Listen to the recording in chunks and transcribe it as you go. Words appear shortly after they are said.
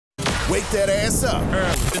Wake that ass up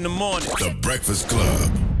early in the morning. The Breakfast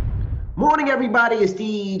Club. Morning, everybody. It's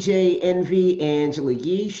DJ Envy, Angela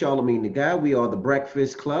Yee, Charlamagne the Guy. We are the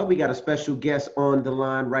Breakfast Club. We got a special guest on the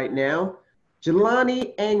line right now,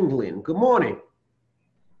 Jelani Anglin. Good morning.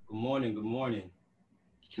 Good morning. Good morning.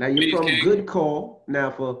 Now you're from Good Call.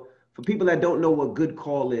 Now for people that don't know what Good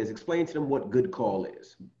Call is, explain to them what Good Call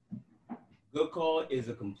is. Good Call is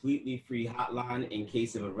a completely free hotline in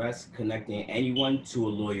case of arrest, connecting anyone to a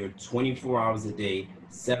lawyer 24 hours a day,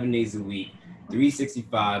 7 days a week,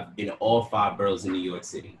 365 in all 5 boroughs in New York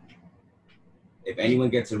City. If anyone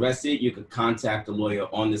gets arrested, you could contact a lawyer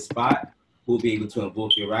on the spot who will be able to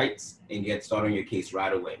invoke your rights and get started on your case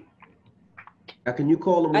right away. Now, can you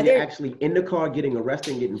call them when you're actually in the car getting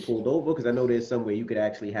arrested and getting pulled over? Because I know there's somewhere you could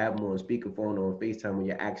actually have them on speakerphone or on FaceTime when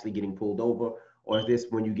you're actually getting pulled over, or is this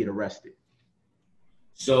when you get arrested?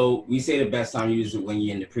 So we say the best time to use it when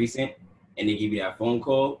you're in the precinct and they give you that phone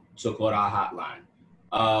call to call our hotline.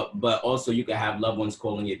 But also you can have loved ones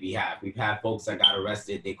call on your behalf. We've had folks that got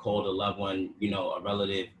arrested, they called a loved one, a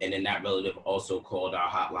relative, and then that relative also called our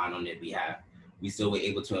hotline on their behalf. We still were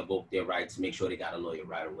able to invoke their rights to make sure they got a lawyer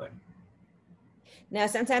right away. Now,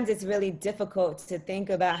 sometimes it's really difficult to think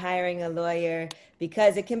about hiring a lawyer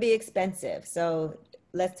because it can be expensive. So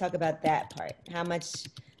let's talk about that part. How much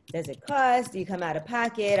does it cost? Do you come out of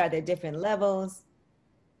pocket? Are there different levels?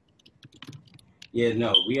 Yeah,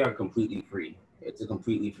 no, we are completely free. It's a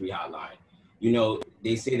completely free hotline.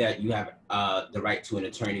 They say that you have the right to an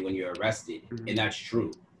attorney when you're arrested, and that's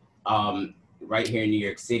true. Right here in New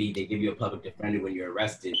York City, they give you a public defender when you're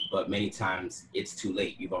arrested, but many times it's too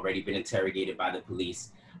late. You've already been interrogated by the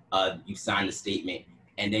police. You've signed a statement,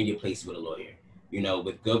 and then you're placed with a lawyer.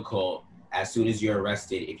 With Good Call, as soon as you're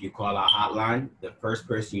arrested, if you call our hotline, the first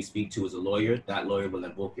person you speak to is a lawyer. That lawyer will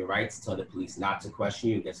invoke your rights, tell the police not to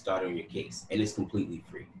question you, and get started on your case. And it's completely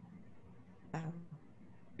free.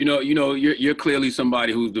 You're clearly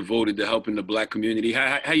somebody who's devoted to helping the Black community.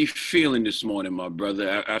 How you feeling this morning, my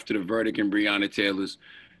brother, after the verdict in Breonna Taylor's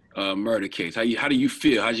murder case? How do you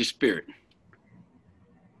feel? How's your spirit?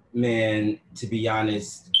 Man, to be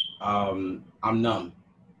honest, I'm numb.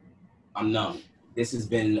 This has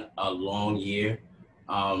been a long year,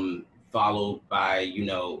 followed by,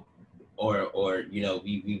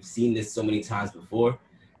 we've seen this so many times before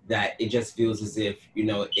that it just feels as if,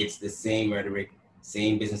 it's the same rhetoric,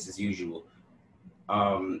 same business as usual.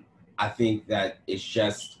 I think that it's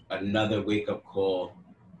just another wake-up call.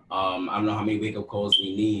 I don't know how many wake-up calls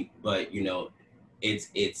we need, but, we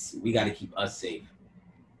got to keep us safe.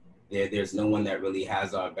 There's no one that really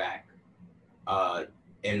has our back.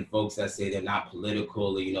 And folks that say they're not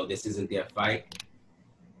political or, this isn't their fight,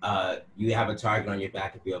 you have a target on your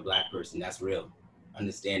back if you're a Black person. That's real.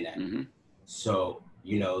 Understand that. Mm-hmm. So,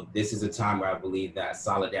 this is a time where I believe that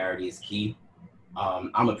solidarity is key.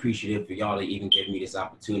 I'm appreciative for y'all to even give me this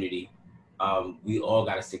opportunity. We all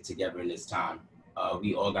got to stick together in this time.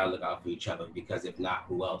 We all got to look out for each other, because if not,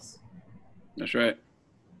 who else? That's right.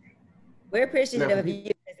 We're appreciative of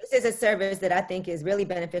you. This is a service that I think is really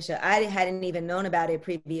beneficial. I hadn't even known about it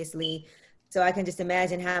previously, so I can just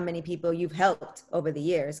imagine how many people you've helped over the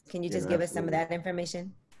years. Can you just give us some of that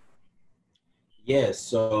information? Yeah,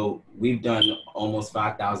 so we've done almost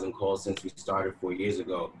 5,000 calls since we started 4 years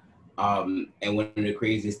ago. And one of the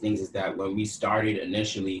craziest things is that when we started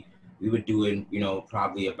initially, we were doing,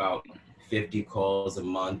 probably about 50 calls a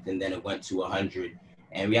month, and then it went to 100.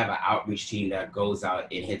 And we have an outreach team that goes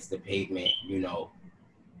out and hits the pavement,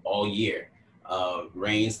 all year.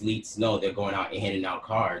 Rain, sleet, snow, they're going out and handing out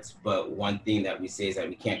cards. But one thing that we say is that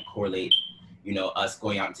we can't correlate, us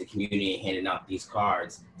going out into the community and handing out these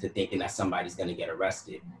cards to thinking that somebody's going to get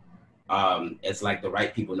arrested. It's like the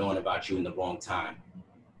right people knowing about you in the wrong time.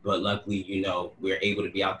 But luckily, we're able to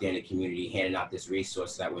be out there in the community handing out this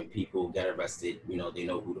resource that when people get arrested, they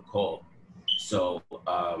know who to call. So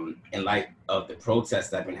in light of the protests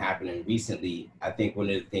that have been happening recently, I think one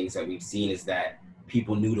of the things that we've seen is that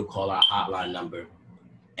people knew to call our hotline number,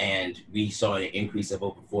 and we saw an increase of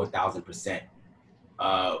over 4,000%.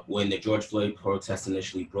 When the George Floyd protests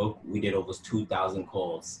initially broke, we did over 2,000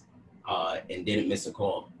 calls and didn't miss a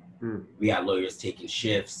call. We had lawyers taking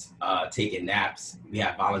shifts, taking naps. We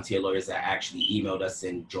had volunteer lawyers that actually emailed us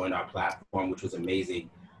and joined our platform, which was amazing.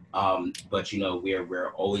 But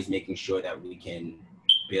we're always making sure that we can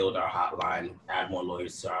build our hotline, add more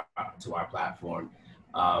lawyers to our platform,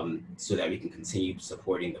 so that we can continue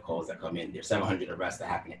supporting the calls that come in. There's 700 arrests that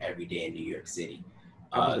happen every day in New York City.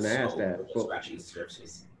 I was going to ask that. Scratching the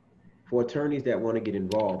surface. For attorneys that want to get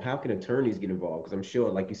involved, how can attorneys get involved? Because I'm sure,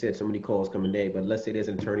 like you said, so many calls come a day, but let's say there's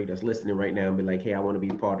an attorney that's listening right now and be like, hey, I want to be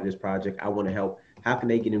part of this project. I want to help How can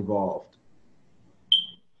they get involved?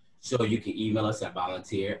 So you can email us at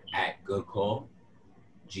volunteer@goodcall,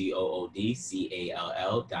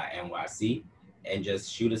 GOODCALL.NYC, and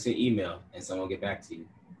just shoot us an email and someone will get back to you.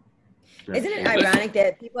 Isn't it ironic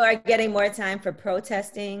that people are getting more time for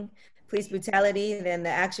protesting police brutality than the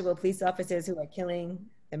actual police officers who are killing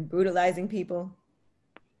and brutalizing people?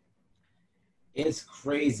 It's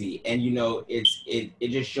crazy, and you know, it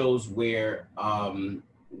just shows where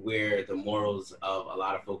the morals of a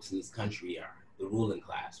lot of folks in this country are, the ruling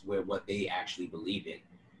class, where what they actually believe in.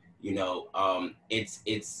 You know,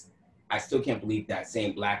 it's I still can't believe that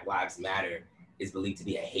saying Black Lives Matter is believed to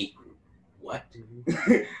be a hate group. What?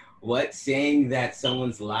 What? Saying that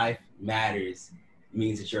someone's life matters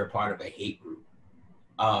means that you're a part of a hate group.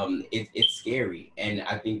 It's scary, and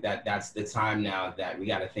I think that that's the time now that we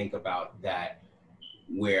got to think about that,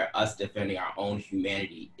 where us defending our own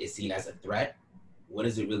humanity is seen as a threat. What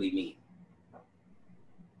does it really mean?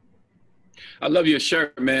 I love your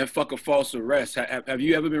shirt, man. Fuck a false arrest. Have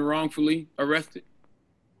you ever been wrongfully arrested?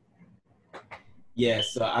 Yeah,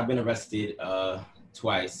 so I've been arrested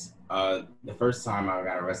twice. The first time I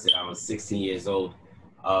got arrested, I was 16 years old.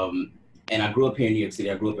 And I grew up here in New York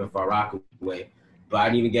City. I grew up in Far Rockaway. But I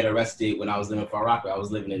didn't even get arrested when I was living in Far Rockaway. I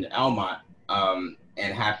was living in Elmont, and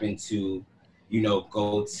happened to, you know,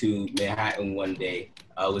 go to Manhattan one day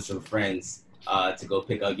with some friends to go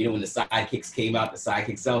pick up, you know, when the sidekicks came out, the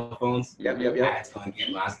sidekick cell phones. Yep. I had to go and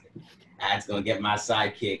get my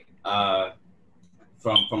sidekick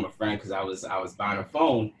from a friend, because I was buying a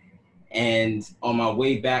phone. And on my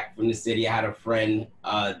way back from the city, I had a friend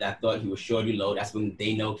that thought he was Shorty Low. That's when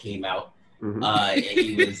They Know came out. And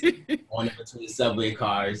he was on it between the subway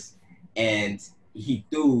cars, and he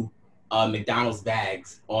threw McDonald's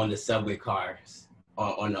bags on the subway cars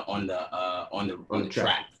on the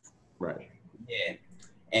track. Right. Yeah.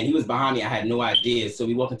 And he was behind me. I had no idea. So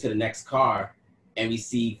we walk into the next car, and we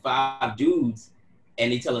see 5 dudes,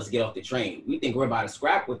 and they tell us to get off the train. We think we're about to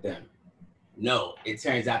scrap with them. No, it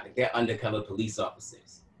turns out that they're undercover police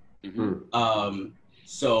officers.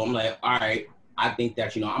 So I'm like, all right, I think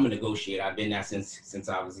that, you know, I'm a negotiator. I've been that since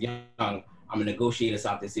I was young. I'm a negotiator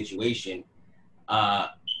out this situation. I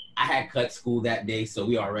had cut school that day, so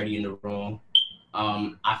we already in the wrong.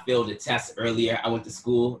 I failed a test earlier. I went to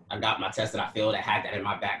school. I got my test that I failed. I had that in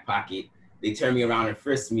my back pocket. They turned me around and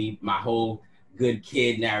frisked me. My whole good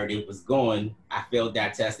kid narrative was gone. I failed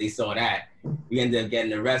that test. They saw that. We ended up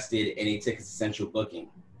getting arrested, and they took us to central booking.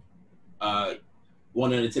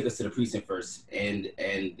 One of them took us to the precinct first, and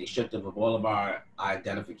they stripped us of all of our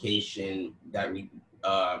identification, that we,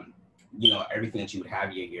 you know, everything that you would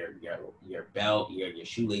have, your belt, your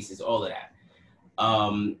shoelaces, all of that.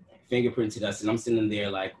 Fingerprinted us, and I'm sitting there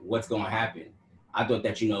like, what's going to happen? I thought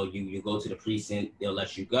that, you know, you go to the precinct, they'll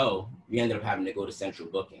let you go. We ended up having to go to central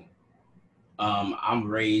booking. I'm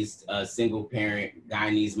raised a single parent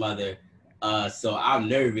Guyanese mother, so I'm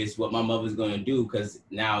nervous what my mother's going to do, because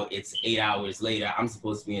now it's 8 hours later. I'm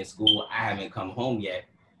supposed to be in school. I haven't come home yet.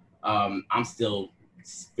 I'm still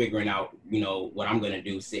figuring out, you know, what I'm going to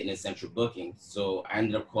do sitting in central booking. So I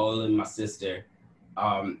ended up calling my sister,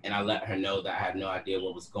 and I let her know that I had no idea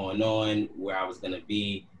what was going on, where I was going to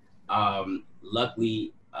be.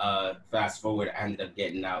 Luckily, fast forward, I ended up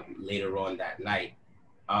getting out later on that night.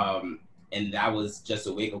 And that was just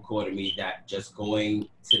a wake-up call to me that just going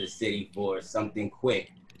to the city for something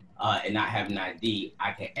quick and not having an ID,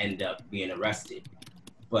 I can end up being arrested.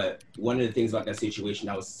 But one of the things about that situation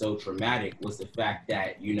that was so traumatic was the fact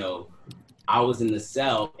that, you know, I was in the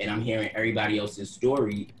cell and I'm hearing everybody else's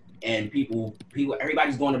story, and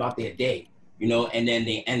everybody's going about their day, you know, and then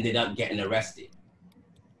they ended up getting arrested.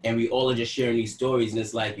 And we all are just sharing these stories, and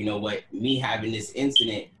it's like, you know what, me having this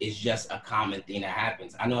incident is just a common thing that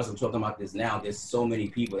happens. I know as I'm talking about this now, there's so many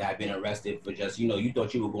people that have been arrested for just, you know, you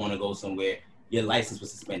thought you were going to go somewhere, your license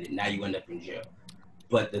was suspended, now you end up in jail.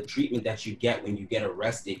 But the treatment that you get when you get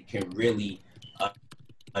arrested can really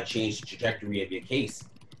change the trajectory of your case.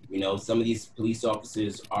 You know, some of these police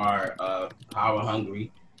officers are power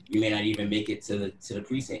hungry. You may not even make it to the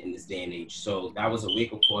precinct in this day and age. So that was a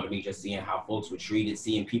wake-up call to me, just seeing how folks were treated,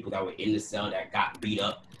 seeing people that were in the cell that got beat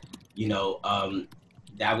up. You know,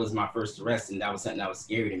 that was my first arrest, and that was something that was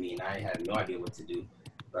scary to me, and I had no idea what to do.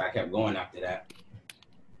 But I kept going after that.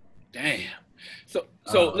 Damn. So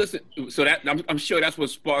listen. So that I'm sure that's what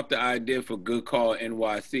sparked the idea for Good Call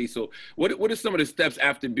NYC. So what are some of the steps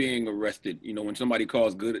after being arrested? You know, when somebody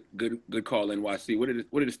calls Good Call NYC,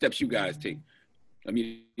 what are the steps you guys take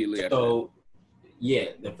immediately after? So, yeah,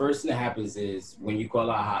 the first thing that happens is when you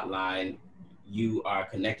call our hotline, you are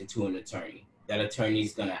connected to an attorney. That attorney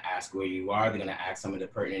is going to ask where you are. They're going to ask some of the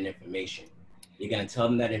pertinent information. You're going to tell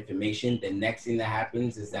them that information. The next thing that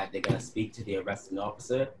happens is that they're going to speak to the arresting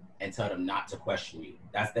officer and tell them not to question you.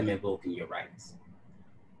 That's them invoking your rights.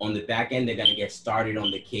 On the back end, they're going to get started on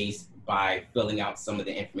the case by filling out some of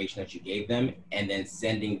the information that you gave them and then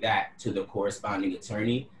sending that to the corresponding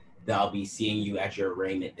attorney that'll be seeing you at your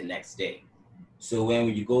arraignment the next day. So when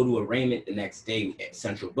you go to arraignment the next day at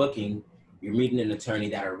central booking, you're meeting an attorney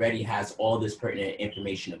that already has all this pertinent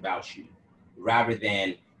information about you, rather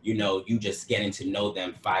than, you know, you just getting to know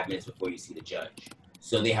them 5 minutes before you see the judge.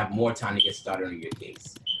 So they have more time to get started on your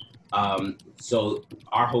case. So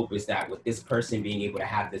our hope is that with this person being able to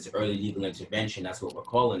have this early legal intervention, that's what we're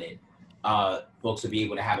calling it, folks will be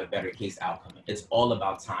able to have a better case outcome. It's all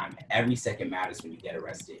about time. Every second matters when you get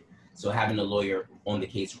arrested. So having a lawyer on the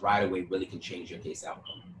case right away really can change your case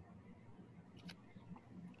outcome.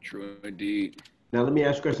 True indeed. Now, let me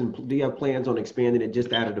ask you a question. Do you have plans on expanding it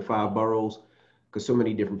just out of the 5 boroughs? Because so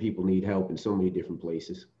many different people need help in so many different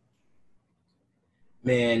places.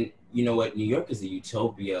 Man, you know what? New York is a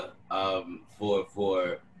utopia for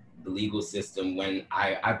the legal system. When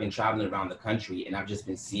I've been traveling around the country and I've just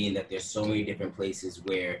been seeing that there's so many different places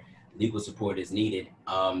where legal support is needed.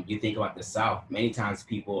 You think about the South, many times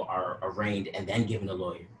people are arraigned and then given a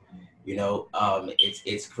lawyer. You know,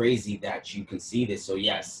 it's crazy that you can see this. So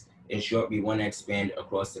yes, in short, we want to expand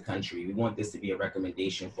across the country. We want this to be a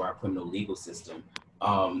recommendation for our criminal legal system.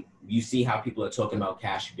 You see how people are talking about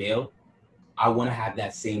cash bail. I want to have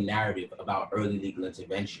that same narrative about early legal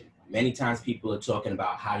intervention. Many times people are talking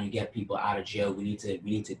about how you get people out of jail. We need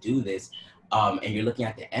to do this. And you're looking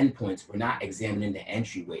at the endpoints. We're not examining the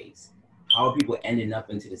entryways. How are people ending up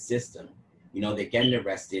into the system? You know, they're getting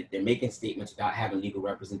arrested, they're making statements without having legal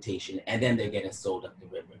representation, and then they're getting sold up the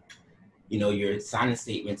river. You know, you're signing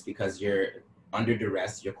statements because you're under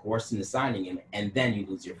duress, you're coerced into signing them, and then you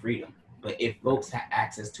lose your freedom. But if folks have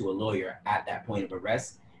access to a lawyer at that point of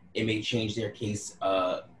arrest, it may change their case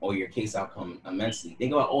or your case outcome immensely.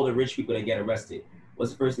 Think about all the rich people that get arrested.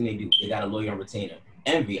 What's the first thing they do? They got a lawyer on retainer.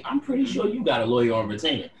 Envy, I'm pretty sure you got a lawyer on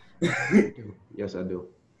retainer. Yes, I do.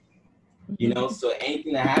 You know, so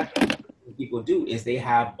anything that happens, what people do is they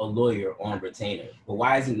have a lawyer on retainer. But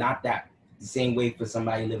why is it not that the same way for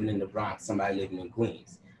somebody living in the Bronx, somebody living in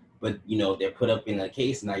Queens? But, you know, they're put up in a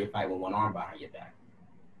case and now you're fighting with one arm behind your back.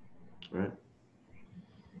 Right.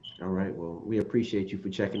 All right. Well, we appreciate you for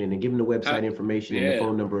checking in and giving the website information and the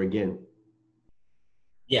phone number again.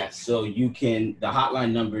 Yes, so you can, the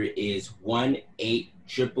hotline number is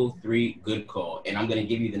 1-833-GOOD-CALL. And I'm going to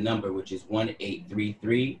give you the number, which is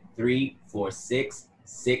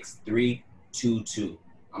 1-833-346-6322.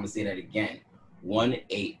 I'm going to say that again,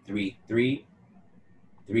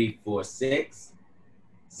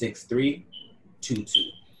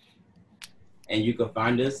 1-833-346-6322. And you can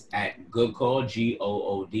find us at GoodCall,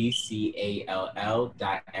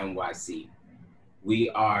 GOODCALL.NYC. We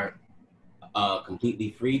are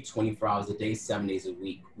completely free, 24 hours a day, 7 days a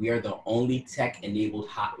week. We are the only tech-enabled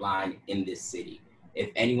hotline in this city. If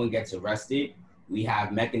anyone gets arrested, we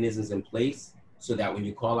have mechanisms in place so that when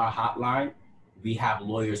you call our hotline, we have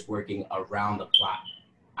lawyers working around the clock.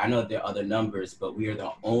 I know there are other numbers, but we are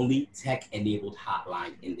the only tech-enabled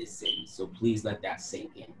hotline in this city. So please let that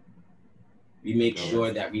sink in. We make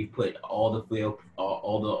sure that we put all the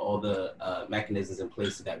mechanisms in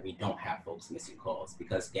place so that we don't have folks missing calls,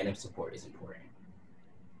 because getting support is important.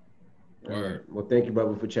 All right. Well, thank you,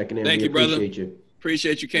 brother, for checking in. Thank you, brother. Appreciate you.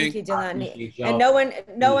 Appreciate you, King. Thank you, Jelani. And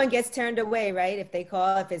no one gets turned away, right? If they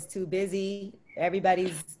call, if it's too busy,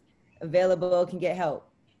 everybody's available, can get help.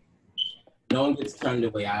 No one gets turned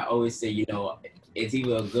away. I always say, you know, it's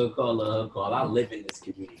either a good call or a hood call. I live in this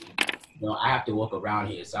community. You know, I have to walk around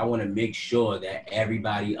here. So I want to make sure that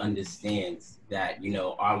everybody understands that, you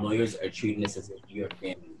know, our lawyers are treating this as if you're a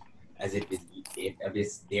family, as if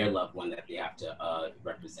it's their loved one that they have to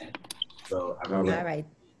represent. So I really right.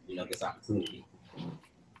 You know, this opportunity.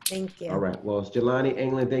 Thank you. All right. Well, it's Jelani,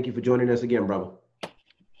 Anglin. Thank you for joining us again, brother.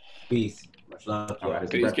 Peace. Much love. All right.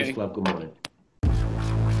 It's the Peace, Breakfast King. Club. Good morning.